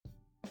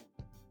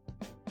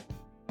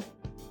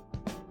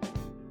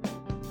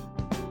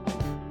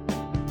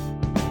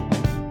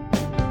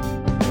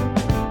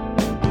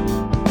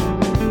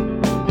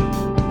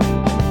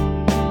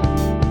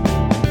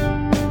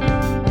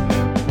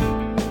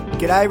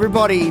G'day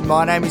everybody,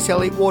 my name is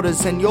Elliot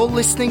Waters and you're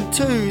listening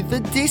to the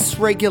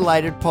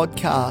Dysregulated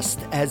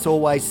Podcast. As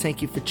always,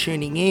 thank you for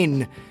tuning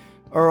in.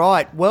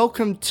 Alright,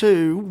 welcome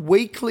to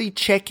Weekly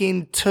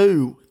Check-In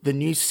 2, the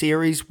new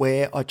series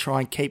where I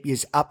try and keep you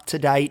up to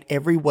date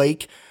every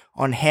week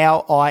on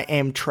how I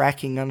am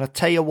tracking. And I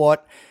tell you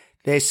what,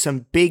 there's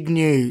some big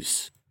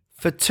news.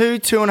 For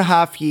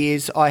 2.5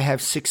 years, I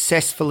have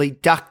successfully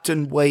ducked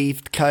and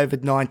weaved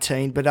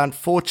COVID-19, but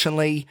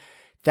unfortunately,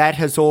 that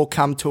has all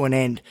come to an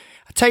end.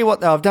 I tell you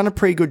what though, I've done a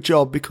pretty good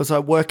job because I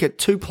work at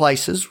two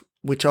places,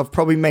 which I've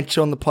probably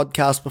mentioned on the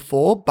podcast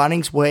before.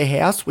 Bunnings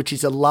Warehouse, which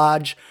is a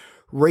large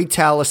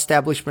retail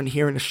establishment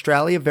here in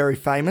Australia, very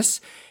famous.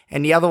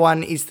 And the other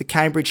one is the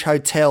Cambridge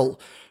Hotel,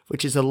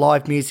 which is a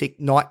live music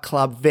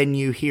nightclub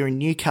venue here in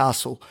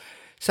Newcastle.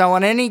 So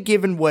on any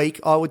given week,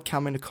 I would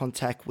come into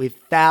contact with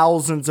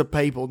thousands of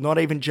people, not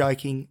even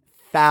joking,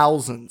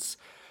 thousands.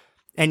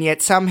 And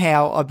yet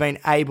somehow I've been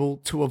able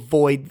to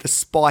avoid the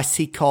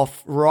spicy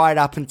cough right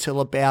up until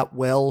about,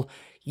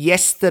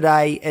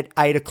 yesterday at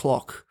 8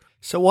 o'clock.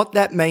 So what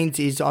that means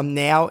is I'm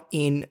now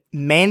in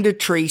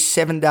mandatory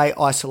 7-day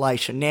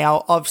isolation.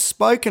 Now, I've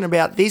spoken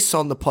about this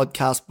on the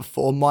podcast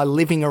before, my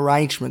living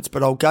arrangements,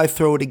 but I'll go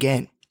through it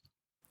again.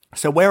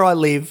 So where I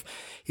live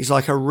is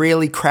like a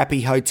really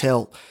crappy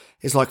hotel.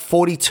 There's like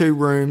 42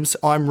 rooms.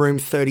 I'm room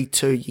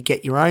 32. You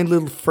get your own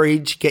little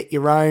fridge, you get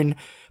your own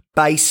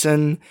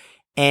basin,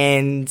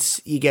 and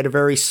you get a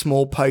very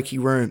small, pokey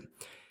room.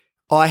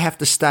 I have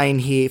to stay in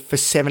here for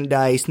 7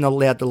 days, not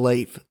allowed to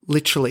leave.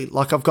 Literally,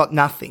 like I've got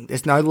nothing.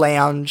 There's no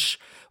lounge.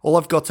 All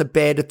I've got's a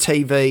bed, a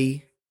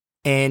TV,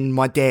 and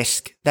my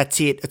desk. That's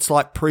it. It's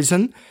like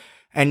prison.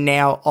 And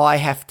now I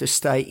have to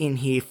stay in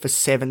here for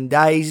 7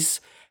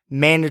 days,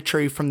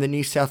 mandatory from the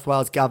New South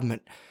Wales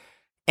government.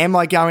 Am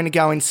I going to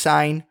go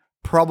insane?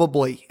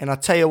 Probably. And I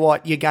tell you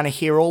what, you're going to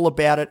hear all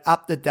about it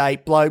up to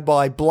date, blow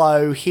by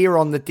blow, here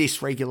on the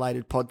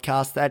Dysregulated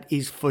Podcast. That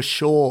is for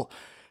sure.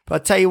 But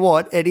I tell you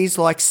what, it is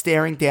like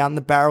staring down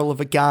the barrel of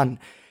a gun.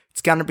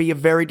 It's going to be a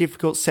very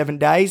difficult 7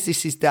 days.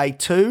 This is day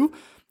 2,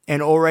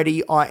 and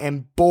already I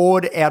am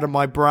bored out of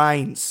my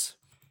brains.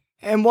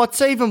 And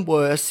what's even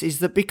worse is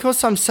that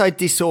because I'm so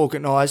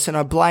disorganised, and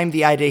I blame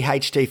the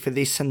ADHD for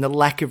this and the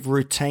lack of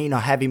routine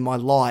I have in my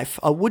life,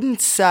 I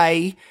wouldn't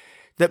say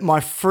that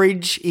my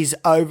fridge is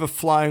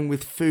overflowing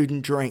with food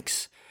and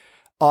drinks.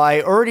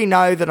 I already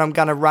know that I'm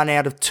going to run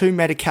out of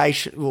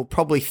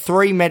probably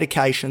 3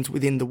 medications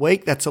within the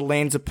week. That's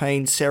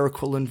olanzapine,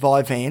 Seroquel and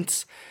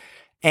Vyvanse.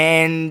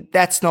 And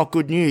that's not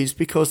good news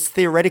because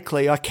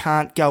theoretically I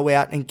can't go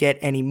out and get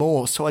any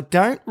more. So I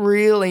don't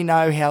really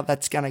know how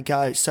that's going to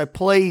go. So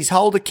please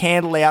hold a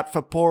candle out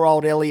for poor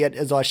old Elliot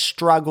as I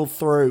struggle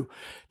through.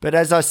 But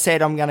as I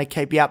said, I'm going to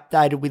keep you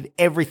updated with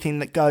everything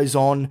that goes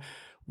on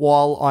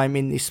while I'm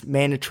in this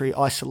mandatory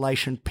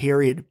isolation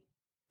period.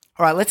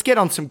 All right, let's get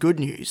on some good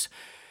news.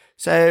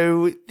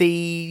 So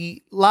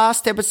the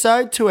last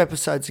episode, 2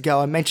 episodes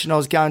ago, I mentioned I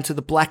was going to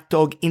the Black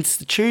Dog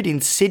Institute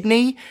in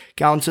Sydney,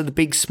 going to the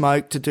Big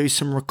Smoke to do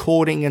some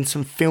recording and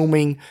some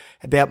filming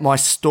about my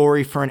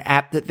story for an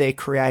app that they're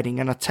creating.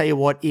 And I tell you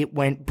what, it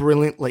went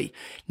brilliantly.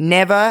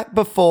 Never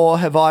before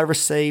have I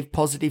received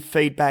positive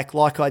feedback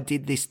like I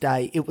did this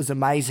day. It was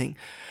amazing.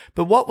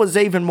 But what was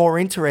even more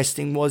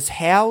interesting was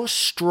how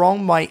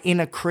strong my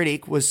inner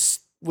critic was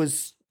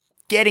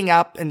getting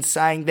up and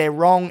saying, "They're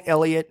wrong,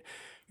 Elliot.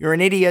 You're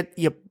an idiot.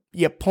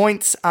 Your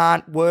points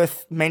aren't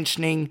worth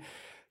mentioning.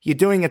 You're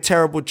doing a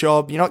terrible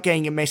job. You're not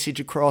getting your message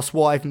across.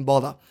 Why even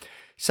bother?"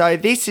 So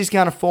this is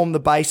going to form the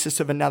basis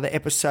of another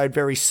episode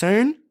very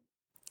soon,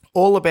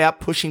 all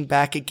about pushing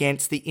back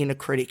against the inner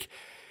critic.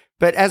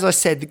 But as I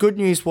said, the good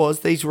news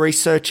was these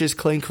researchers,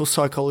 clinical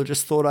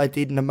psychologists, thought I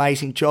did an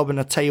amazing job. And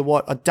I tell you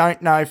what, I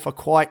don't know if I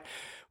quite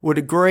would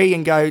agree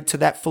and go to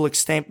that full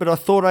extent, but I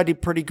thought I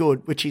did pretty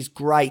good, which is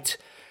great.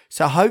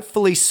 So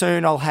hopefully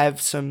soon I'll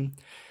have some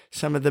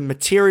of the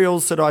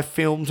materials that I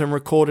filmed and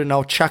recorded, and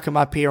I'll chuck them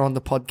up here on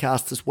the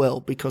podcast as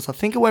well, because I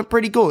think it went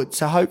pretty good.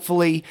 So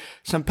hopefully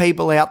some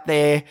people out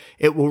there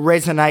it will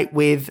resonate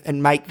with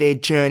and make their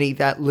journey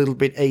that little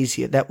bit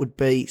easier. That would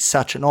be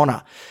such an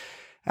honour.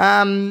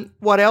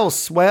 What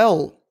else?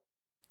 Well,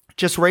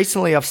 just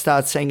recently I've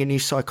started seeing a new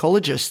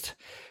psychologist.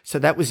 So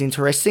that was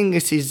interesting.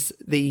 This is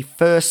the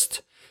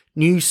first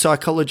new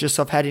psychologist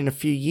I've had in a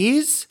few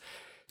years.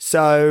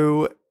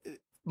 So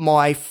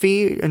my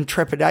fear and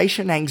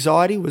trepidation,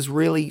 anxiety was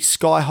really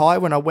sky high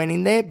when I went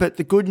in there. But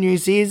the good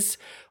news is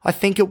I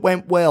think it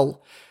went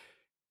well.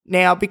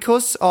 Now,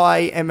 because I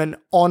am an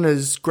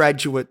honours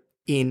graduate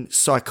in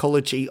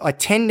psychology, I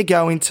tend to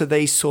go into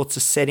these sorts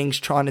of settings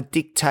trying to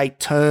dictate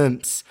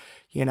terms.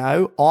 You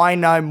know, I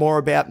know more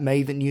about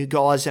me than you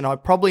guys, and I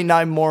probably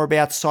know more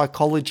about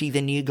psychology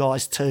than you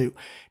guys too.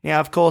 Now,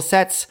 of course,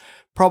 that's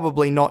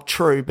probably not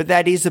true, but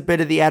that is a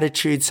bit of the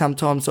attitude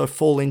sometimes I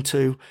fall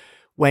into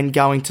when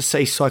going to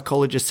see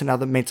psychologists and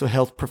other mental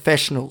health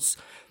professionals.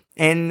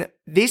 And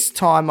this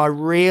time I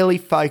really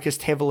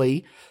focused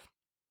heavily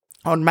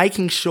on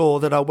making sure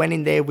that I went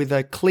in there with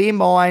a clear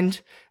mind,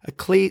 a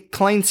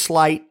clean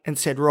slate, and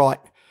said, right,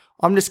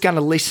 I'm just going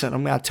to listen.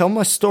 I'm going to tell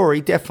my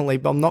story, definitely,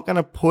 but I'm not going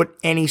to put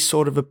any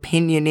sort of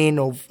opinion in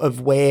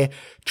of where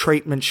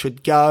treatment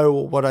should go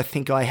or what I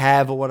think I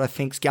have or what I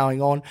think's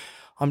going on.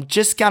 I'm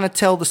just going to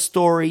tell the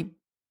story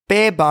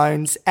bare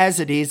bones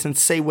as it is and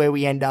see where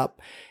we end up.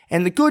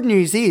 And the good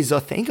news is, I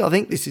think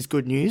this is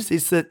good news,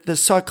 is that the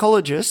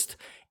psychologist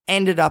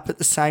ended up at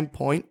the same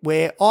point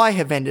where I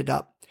have ended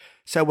up.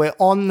 So we're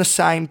on the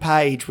same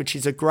page, which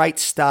is a great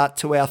start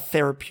to our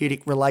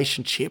therapeutic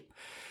relationship.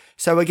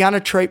 So we're going to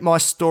treat my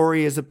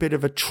story as a bit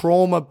of a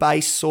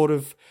trauma-based sort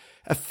of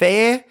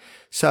affair.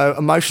 So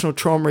emotional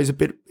trauma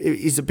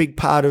is a big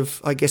part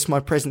of, I guess, my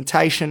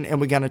presentation, and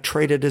we're going to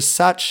treat it as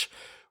such,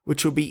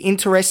 which will be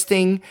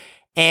interesting.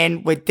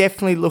 And we're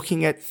definitely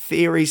looking at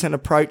theories and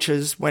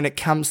approaches when it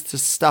comes to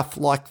stuff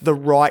like the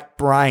right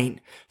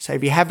brain. So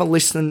if you haven't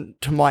listened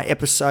to my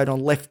episode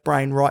on left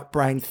brain, right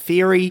brain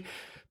theory,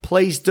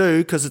 please do,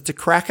 because it's a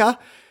cracker.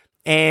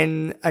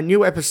 And a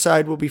new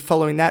episode will be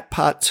following that,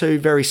 part 2,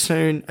 very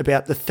soon,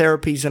 about the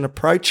therapies and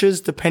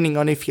approaches, depending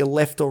on if you're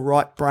left or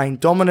right brain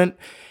dominant.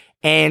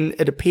 And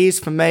it appears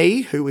for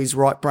me, who is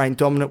right brain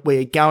dominant, we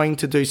are going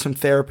to do some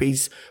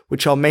therapies,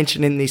 which I'll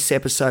mention in this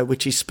episode,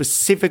 which is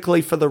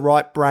specifically for the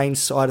right brain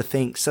side of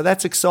things. So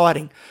that's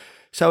exciting.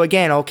 So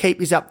again, I'll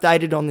keep you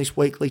updated on this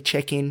weekly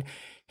check-in,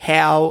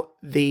 how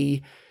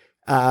the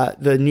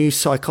new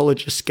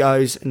psychologist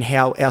goes and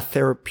how our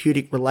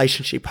therapeutic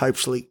relationship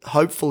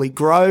hopefully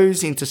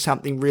grows into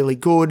something really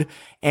good,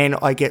 and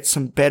I get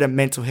some better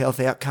mental health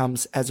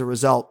outcomes as a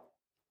result.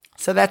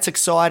 So that's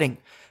exciting,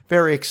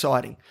 very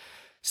exciting.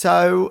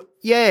 So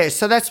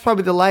that's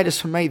probably the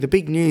latest for me. The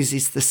big news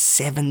is the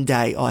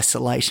 7-day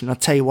isolation. I'll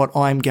tell you what,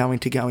 I'm going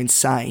to go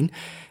insane.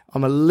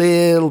 I'm a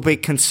little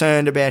bit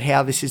concerned about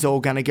how this is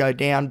all going to go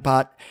down,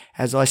 but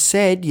as I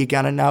said, you're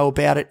going to know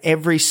about it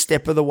every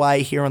step of the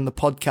way here on the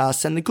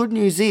podcast. And the good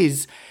news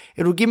is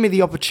it'll give me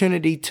the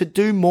opportunity to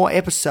do more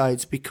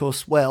episodes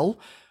because, well,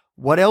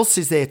 what else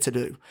is there to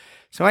do?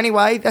 So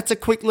anyway, that's a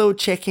quick little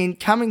check-in.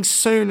 Coming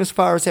soon as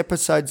far as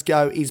episodes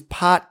go is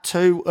part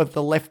 2 of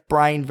the left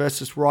brain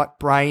versus right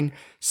brain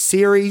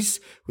series,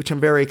 which I'm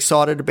very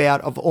excited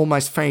about. I've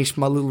almost finished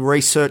my little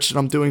research that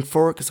I'm doing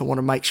for it because I want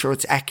to make sure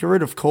it's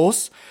accurate, of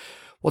course.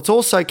 What's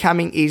also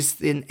coming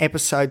is an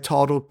episode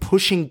titled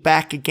Pushing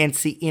Back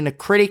Against the Inner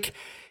Critic,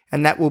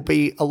 and that will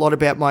be a lot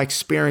about my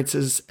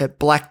experiences at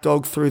Black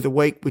Dog through the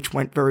week, which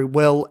went very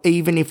well,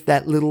 even if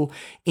that little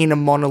inner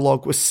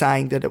monologue was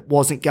saying that it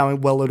wasn't going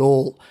well at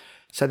all.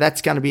 So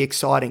that's going to be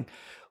exciting.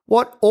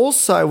 What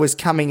also was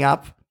coming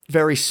up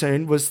very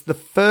soon was the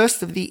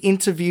first of the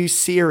interview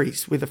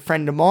series with a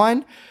friend of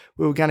mine.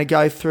 We were going to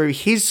go through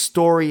his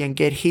story and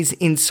get his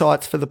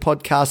insights for the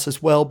podcast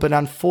as well. But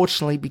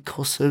unfortunately,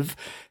 because of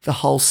the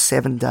whole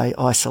 7-day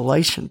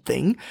isolation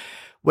thing,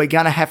 we're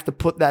going to have to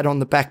put that on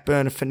the back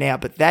burner for now.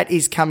 But that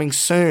is coming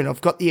soon.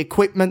 I've got the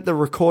equipment, the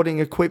recording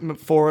equipment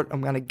for it.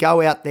 I'm going to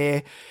go out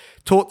there,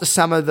 talk to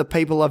some of the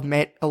people I've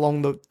met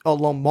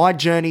along my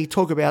journey,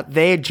 talk about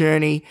their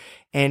journey,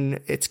 and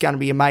it's going to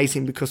be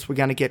amazing because we're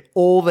going to get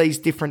all these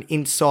different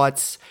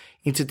insights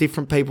into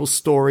different people's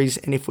stories.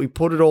 And if we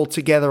put it all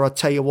together, I'll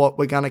tell you what,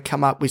 we're going to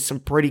come up with some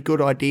pretty good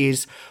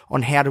ideas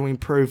on how to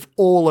improve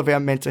all of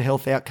our mental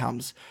health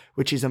outcomes,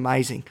 which is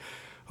amazing.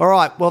 All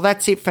right, well,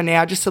 that's it for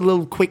now. Just a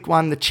little quick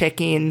one to check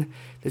in.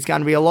 There's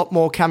going to be a lot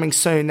more coming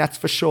soon, that's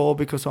for sure,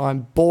 because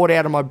I'm bored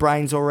out of my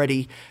brains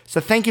already. So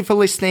thank you for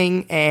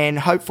listening, and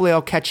hopefully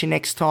I'll catch you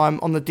next time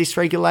on the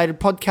Dysregulated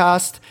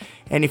podcast.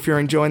 And if you're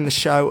enjoying the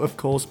show, of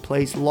course,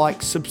 please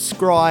like,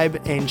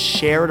 subscribe, and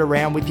share it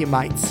around with your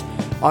mates.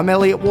 I'm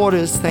Elliot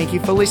Waters. Thank you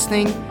for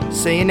listening.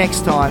 See you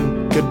next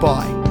time.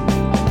 Goodbye.